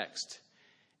this text.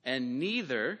 And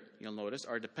neither, you'll notice,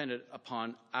 are dependent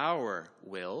upon our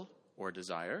will or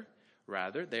desire.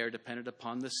 Rather, they are dependent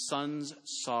upon the Son's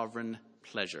sovereign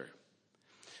pleasure.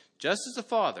 Just as the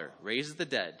Father raises the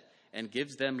dead and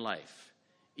gives them life,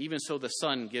 even so the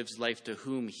Son gives life to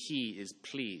whom he is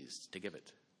pleased to give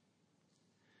it.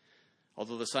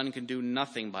 Although the Son can do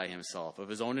nothing by himself of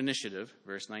his own initiative,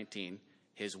 verse 19,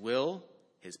 his will,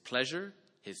 his pleasure,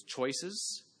 his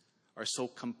choices are so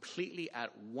completely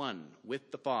at one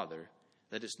with the Father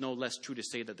that it's no less true to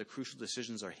say that the crucial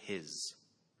decisions are his.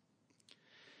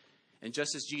 And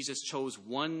just as Jesus chose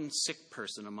one sick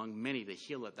person among many to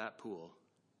heal at that pool,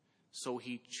 so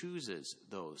he chooses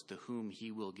those to whom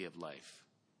he will give life.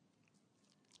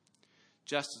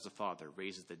 Just as the Father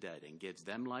raises the dead and gives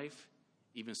them life,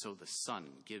 even so the Son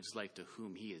gives life to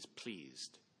whom he is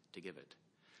pleased to give it.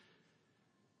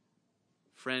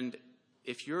 Friend,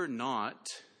 if you're not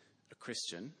a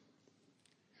Christian,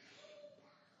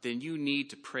 then you need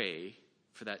to pray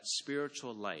for that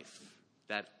spiritual life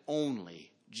that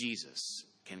only Jesus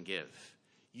can give.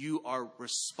 You are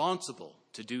responsible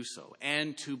to do so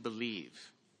and to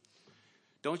believe.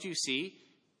 Don't you see?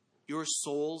 Your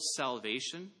soul's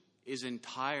salvation is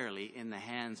entirely in the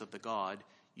hands of the God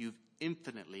you've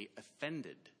infinitely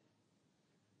offended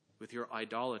with your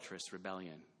idolatrous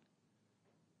rebellion.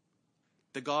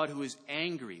 The God who is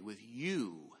angry with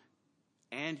you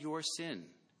and your sin.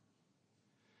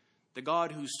 The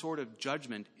God whose sword of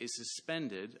judgment is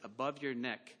suspended above your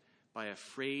neck by a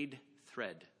frayed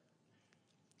thread.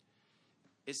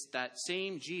 It's that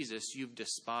same Jesus you've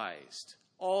despised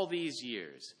all these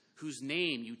years, whose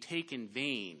name you take in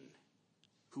vain,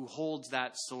 who holds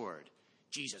that sword.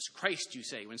 Jesus Christ, you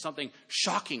say, when something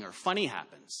shocking or funny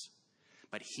happens.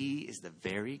 But he is the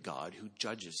very God who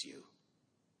judges you.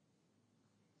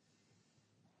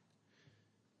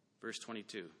 Verse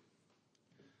 22.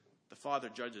 The Father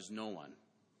judges no one,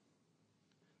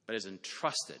 but has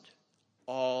entrusted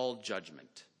all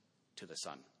judgment to the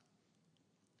Son.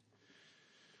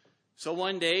 So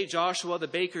one day, Joshua the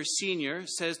baker senior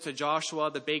says to Joshua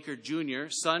the baker junior,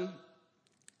 "Son,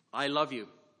 I love you,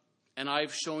 and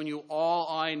I've shown you all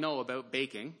I know about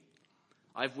baking.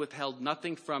 I've withheld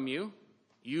nothing from you.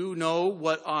 You know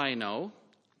what I know.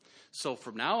 So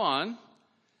from now on,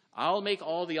 I'll make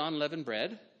all the unleavened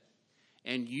bread,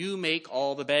 and you make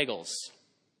all the bagels."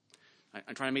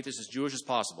 I'm trying to make this as Jewish as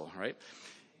possible, right?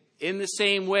 In the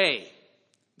same way,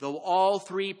 though all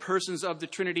three persons of the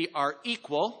Trinity are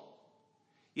equal,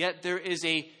 yet there is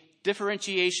a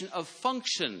differentiation of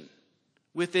function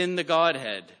within the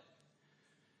Godhead.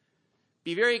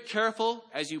 Be very careful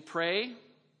as you pray.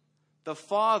 The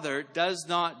Father does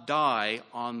not die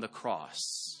on the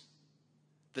cross.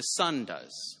 The Son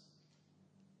does.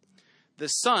 The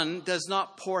Son does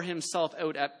not pour himself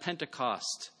out at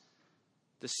Pentecost.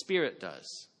 The Spirit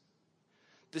does.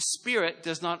 The Spirit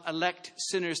does not elect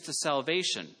sinners to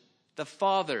salvation. The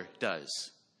Father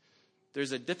does.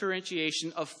 There's a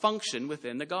differentiation of function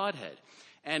within the Godhead.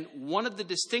 And one of the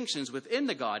distinctions within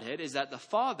the Godhead is that the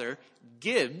Father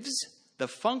gives the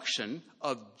function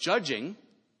of judging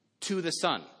to the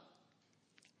Son.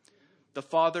 The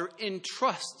Father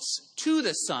entrusts to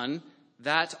the Son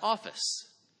that office.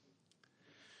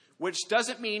 Which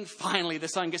doesn't mean finally the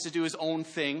Son gets to do his own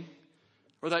thing,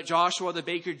 or that Joshua the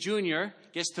baker junior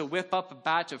gets to whip up a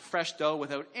batch of fresh dough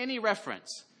without any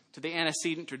reference to the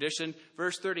antecedent tradition.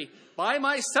 Verse 30, "By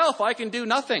myself I can do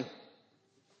nothing.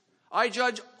 I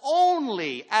judge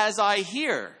only as I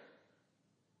hear.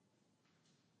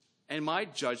 And my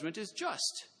judgment is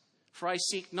just, for I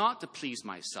seek not to please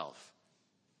myself,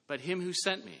 but him who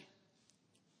sent me."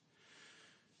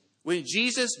 When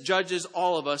Jesus judges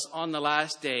all of us on the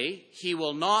last day, he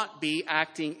will not be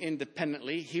acting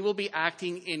independently. He will be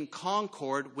acting in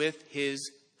concord with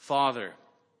his Father.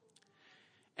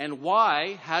 And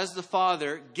why has the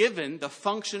Father given the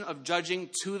function of judging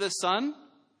to the Son?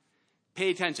 Pay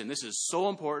attention. This is so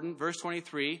important. Verse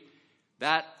 23,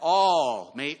 "That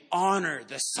all may honor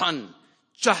the Son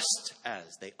just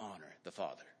as they honor the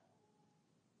Father.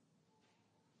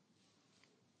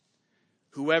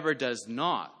 Whoever does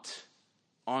not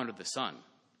honor the Son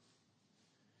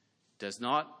does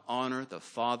not honor the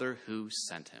Father who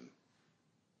sent him."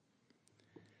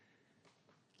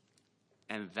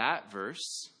 And that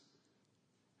verse,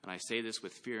 and I say this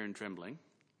with fear and trembling,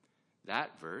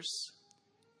 that verse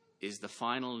is the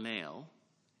final nail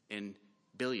in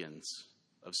billions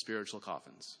of spiritual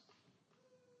coffins.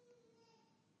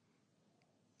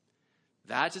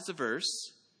 That is a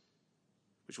verse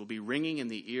which will be ringing in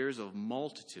the ears of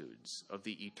multitudes of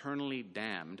the eternally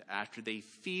damned after they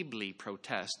feebly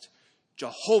protest,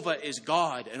 "Jehovah is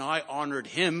God, and I honored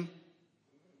him.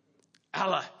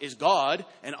 Allah is God,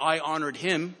 and I honored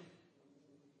him."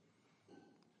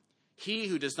 He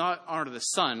who does not honor the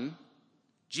Son,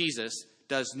 Jesus,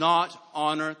 does not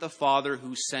honor the Father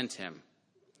who sent him.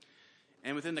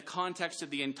 And within the context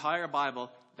of the entire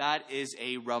Bible, that is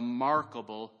a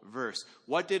remarkable verse.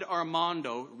 What did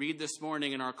Armando read this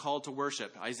morning in our call to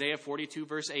worship? Isaiah 42,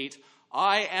 verse 8.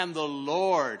 "I am the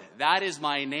Lord, that is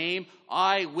my name.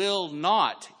 I will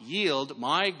not yield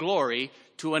my glory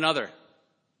to another."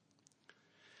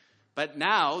 But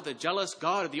now the jealous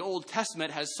God of the Old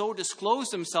Testament has so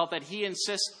disclosed himself that he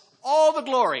insists all the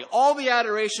glory, all the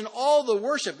adoration, all the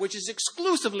worship, which is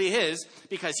exclusively his,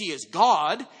 because he is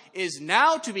God, is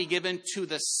now to be given to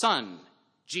the Son,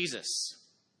 Jesus.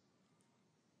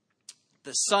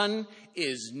 The Son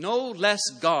is no less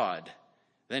God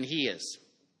than he is.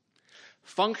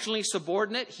 Functionally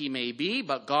subordinate he may be,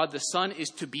 but God the Son is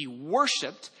to be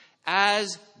worshipped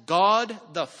as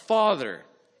God the Father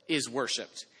is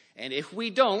worshipped. And if we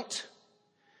don't,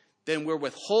 then we're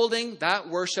withholding that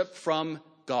worship from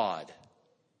God.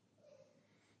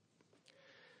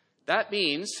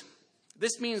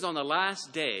 This means on the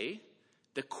last day,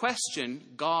 the question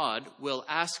God will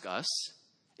ask us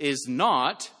is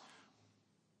not,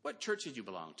 what church did you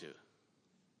belong to?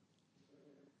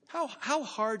 How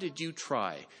hard did you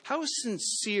try? How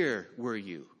sincere were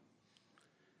you?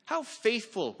 How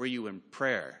faithful were you in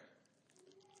prayer?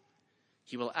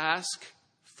 He will ask,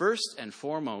 first and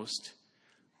foremost,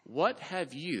 what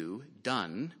have you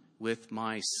done with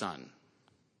my son?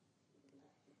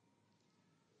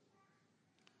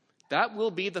 That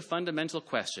will be the fundamental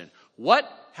question. What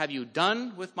have you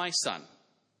done with my son?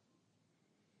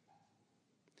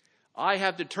 I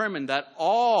have determined that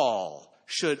all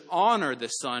should honor the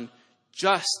Son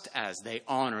just as they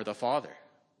honor the Father.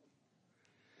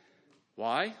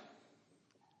 Why?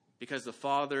 Because the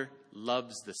Father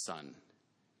loves the Son.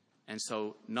 And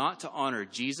so not to honor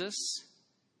Jesus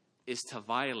is to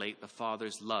violate the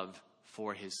Father's love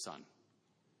for his Son.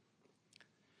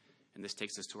 And this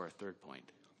takes us to our third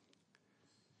point.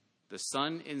 The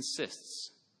Son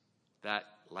insists that,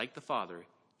 like the Father,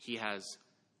 he has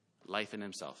life in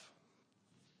himself.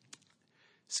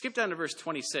 Skip down to verse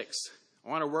 26. I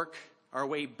want to work our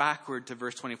way backward to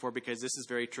verse 24 because this is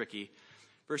very tricky.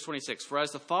 Verse 26, for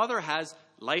as the Father has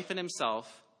life in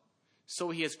himself, so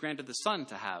he has granted the Son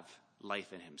to have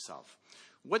life in himself.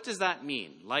 What does that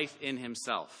mean, life in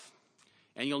himself?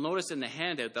 And you'll notice in the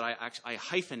handout that I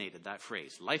hyphenated that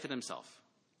phrase, life in himself.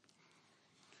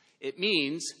 It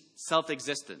means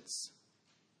self-existence.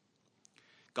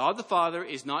 God the Father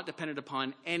is not dependent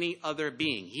upon any other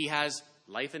being. He has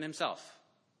life in himself.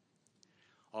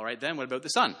 All right, then, what about the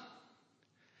Son?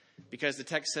 Because the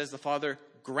text says the Father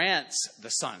grants the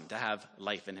Son to have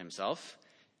life in himself.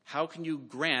 How can you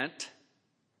grant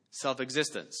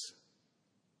self-existence?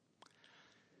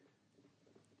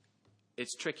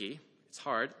 It's tricky. It's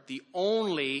hard. The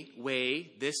only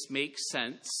way this makes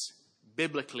sense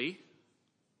biblically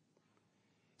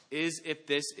is if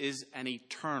this is an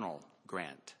eternal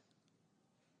grant.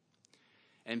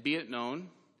 And be it known,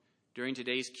 during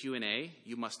today's Q&A,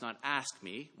 you must not ask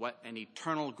me what an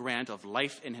eternal grant of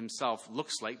life in himself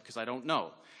looks like, because I don't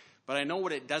know. But I know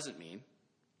what it doesn't mean.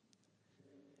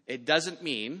 It doesn't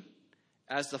mean,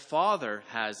 as the Father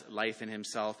has life in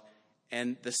himself,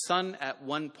 and the Son at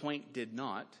one point did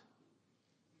not,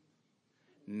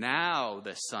 now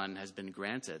the Son has been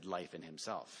granted life in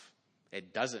himself.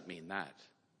 It doesn't mean that.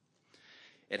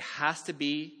 It has to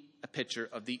be a picture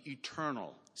of the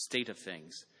eternal state of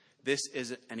things. This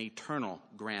is an eternal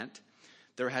grant.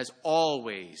 There has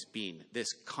always been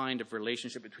this kind of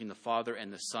relationship between the Father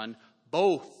and the Son.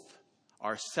 Both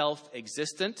are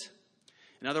self-existent.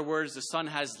 In other words, the Son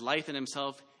has life in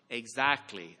himself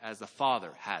exactly as the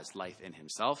Father has life in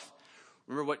himself.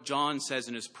 Remember what John says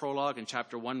in his prologue in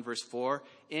chapter 1, verse 4?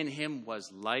 In him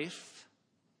was life,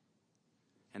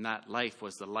 and that life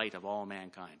was the light of all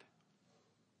mankind.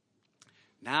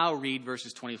 Now read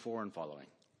verses 24 and following.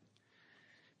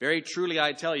 Very truly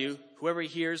I tell you, whoever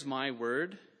hears my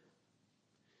word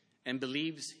and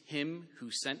believes him who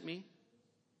sent me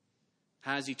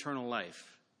has eternal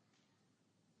life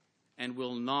and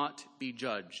will not be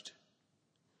judged,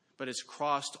 but is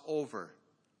crossed over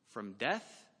from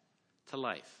death to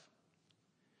life.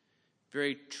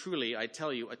 Very truly I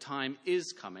tell you, a time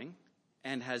is coming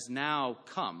and has now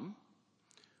come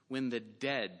when the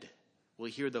dead will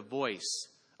hear the voice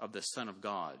of the Son of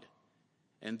God,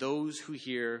 and those who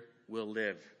hear will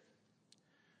live.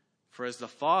 For as the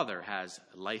Father has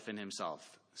life in himself,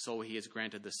 so he has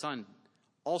granted the Son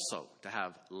also to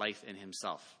have life in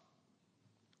himself.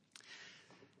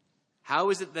 How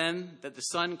is it then that the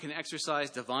Son can exercise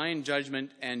divine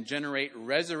judgment and generate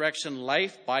resurrection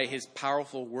life by his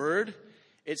powerful word?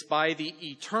 It's by the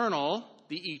eternal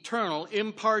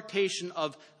impartation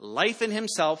of life in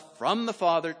himself from the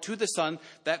Father to the Son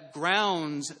that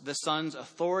grounds the Son's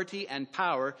authority and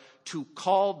power to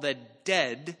call the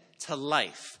dead to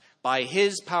life by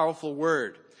his powerful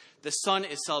word. The Son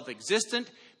is self-existent.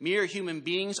 Mere human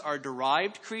beings are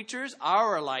derived creatures.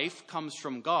 Our life comes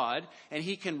from God, and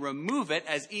he can remove it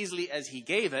as easily as he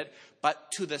gave it.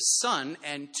 But to the Son,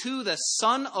 and to the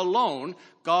Son alone,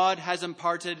 God has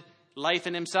imparted life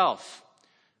in himself.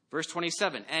 Verse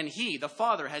 27, and he, the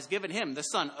Father, has given him, the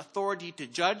Son, authority to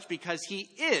judge because he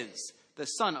is the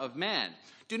Son of Man.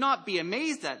 Do not be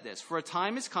amazed at this, for a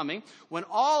time is coming when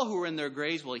all who are in their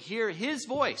graves will hear his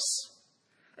voice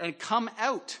and come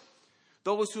out.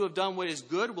 Those who have done what is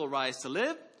good will rise to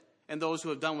live, and those who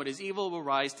have done what is evil will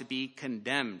rise to be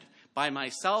condemned. By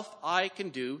myself I can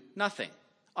do nothing.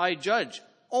 I judge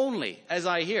only as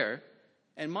I hear,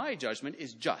 and my judgment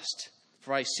is just,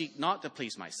 for I seek not to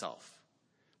please myself,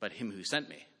 but him who sent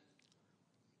me.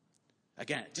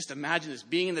 Again, just imagine this,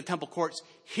 being in the temple courts,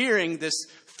 hearing this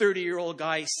 30-year-old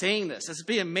guy saying this. This would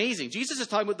be amazing. Jesus is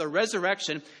talking about the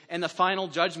resurrection and the final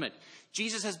judgment.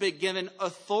 Jesus has been given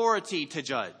authority to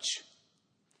judge,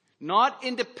 not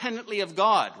independently of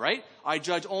God, right? I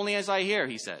judge only as I hear,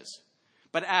 he says,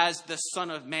 but as the Son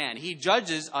of Man. He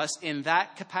judges us in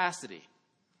that capacity.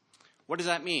 What does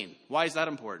that mean? Why is that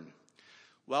important?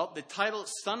 Well, the title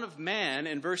Son of Man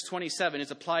in verse 27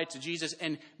 is applied to Jesus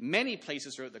in many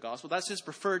places throughout the gospel. That's his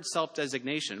preferred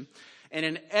self-designation. And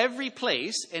in every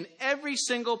place, in every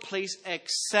single place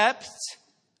except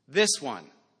this one,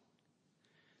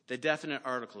 the definite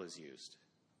article is used.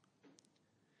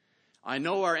 I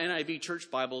know our NIV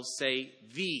church Bibles say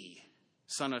the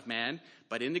Son of Man,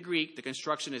 but in the Greek, the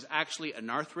construction is actually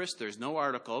anarthrous. There's no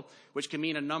article, which can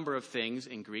mean a number of things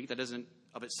in Greek. That doesn't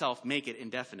of itself make it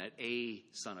indefinite, a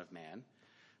Son of Man.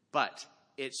 But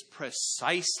it's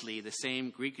precisely the same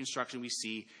Greek construction we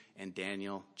see in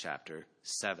Daniel chapter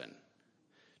 7.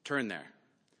 Turn there.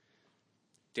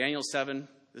 Daniel 7,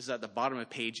 this is at the bottom of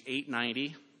page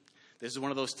 890. This is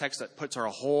one of those texts that puts our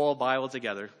whole Bible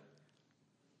together.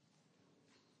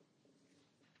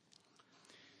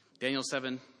 Daniel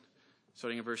 7,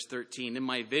 starting in verse 13. In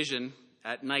my vision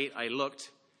at night I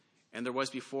looked, and there was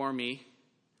before me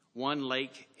one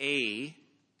like a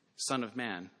Son of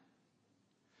Man,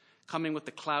 coming with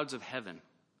the clouds of heaven.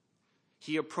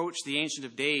 He approached the Ancient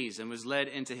of Days and was led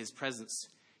into his presence.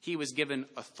 He was given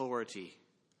authority,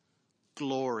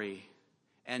 glory,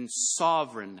 and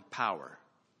sovereign power.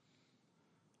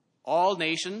 All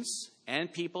nations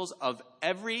and peoples of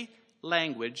every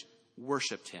language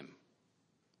worshipped him.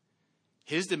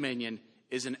 His dominion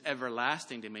is an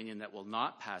everlasting dominion that will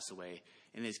not pass away,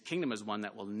 and his kingdom is one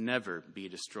that will never be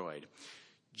destroyed.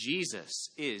 Jesus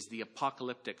is the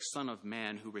apocalyptic Son of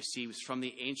Man who receives from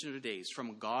the Ancient of Days,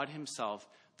 from God himself,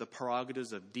 the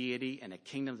prerogatives of deity and a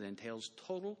kingdom that entails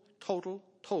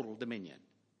total dominion.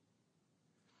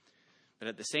 But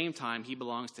at the same time, he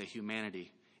belongs to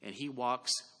humanity, and he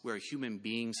walks where human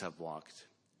beings have walked.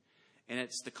 And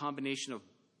it's the combination of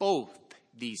both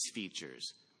these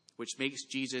features which makes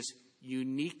Jesus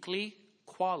uniquely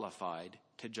qualified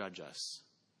to judge us.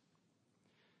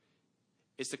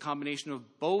 It's the combination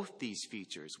of both these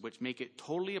features which make it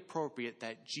totally appropriate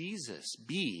that Jesus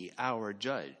be our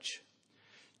judge.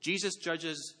 Jesus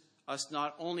judges us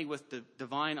not only with the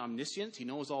divine omniscience, he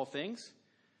knows all things,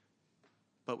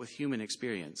 but with human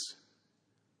experience.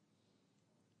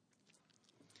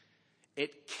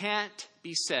 It can't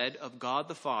be said of God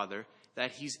the Father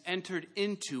that he's entered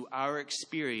into our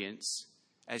experience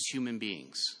as human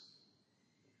beings.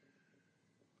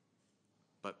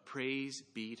 But praise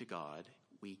be to God,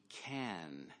 we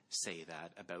can say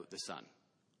that about the Son.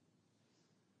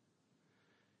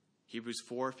 Hebrews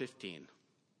 4:15.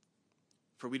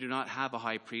 For we do not have a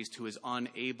high priest who is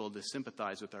unable to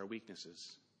sympathize with our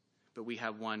weaknesses, but we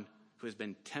have one who has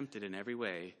been tempted in every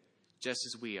way, just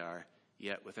as we are,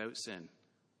 yet without sin.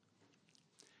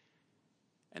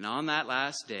 And on that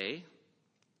last day,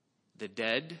 the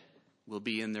dead will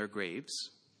be in their graves.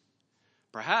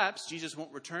 Perhaps Jesus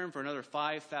won't return for another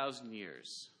 5,000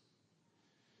 years,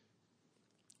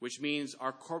 which means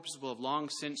our corpses will have long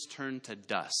since turned to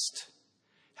dust.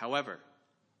 However,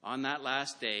 on that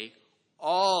last day,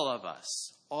 all of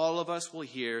us will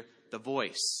hear the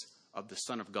voice of the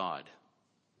Son of God.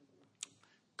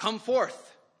 Come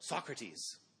forth,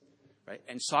 Socrates, right?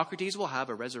 And Socrates will have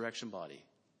a resurrection body.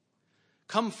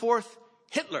 Come forth,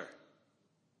 Hitler.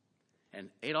 And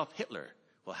Adolf Hitler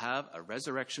will have a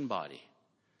resurrection body.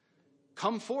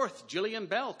 Come forth, Gillian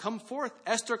Bell. Come forth,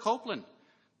 Esther Copeland.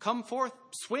 Come forth,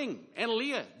 Swing,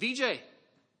 Analia, VJ.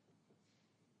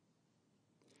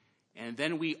 And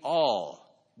then we all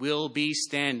will be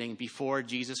standing before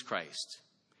Jesus Christ.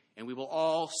 And we will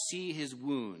all see his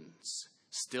wounds,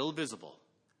 still visible.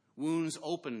 Wounds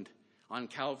opened on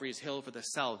Calvary's hill for the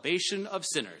salvation of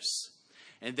sinners.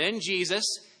 And then Jesus,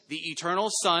 the eternal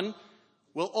Son,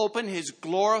 will open his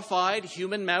glorified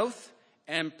human mouth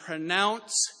and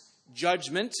pronounce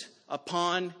judgment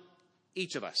upon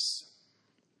each of us.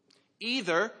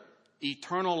 Either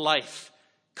eternal life.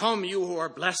 Come, you who are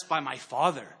blessed by my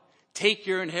Father. Take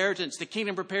your inheritance, the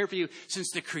kingdom prepared for you since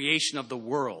the creation of the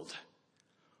world.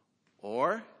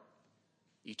 Or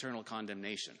eternal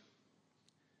condemnation.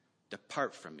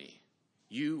 Depart from me,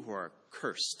 you who are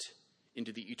cursed,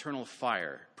 into the eternal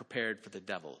fire prepared for the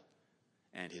devil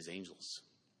and his angels.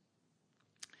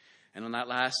 And on that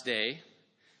last day,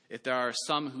 if there are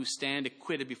some who stand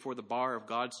acquitted before the bar of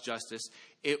God's justice,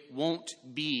 it won't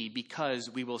be because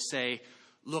we will say,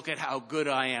 look at how good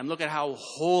I am. Look at how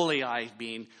holy I've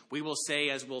been. We will say,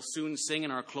 as we'll soon sing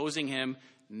in our closing hymn,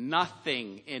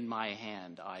 nothing in my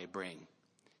hand I bring.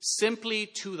 Simply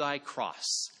to thy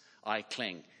cross I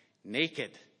cling.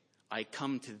 Naked I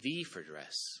come to thee for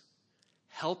dress.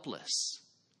 Helpless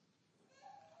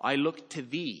I look to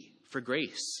thee for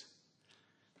grace.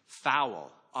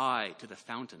 Foul I to the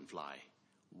fountain fly.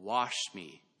 Wash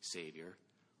me, Savior,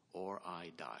 or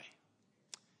I die.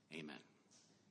 Amen.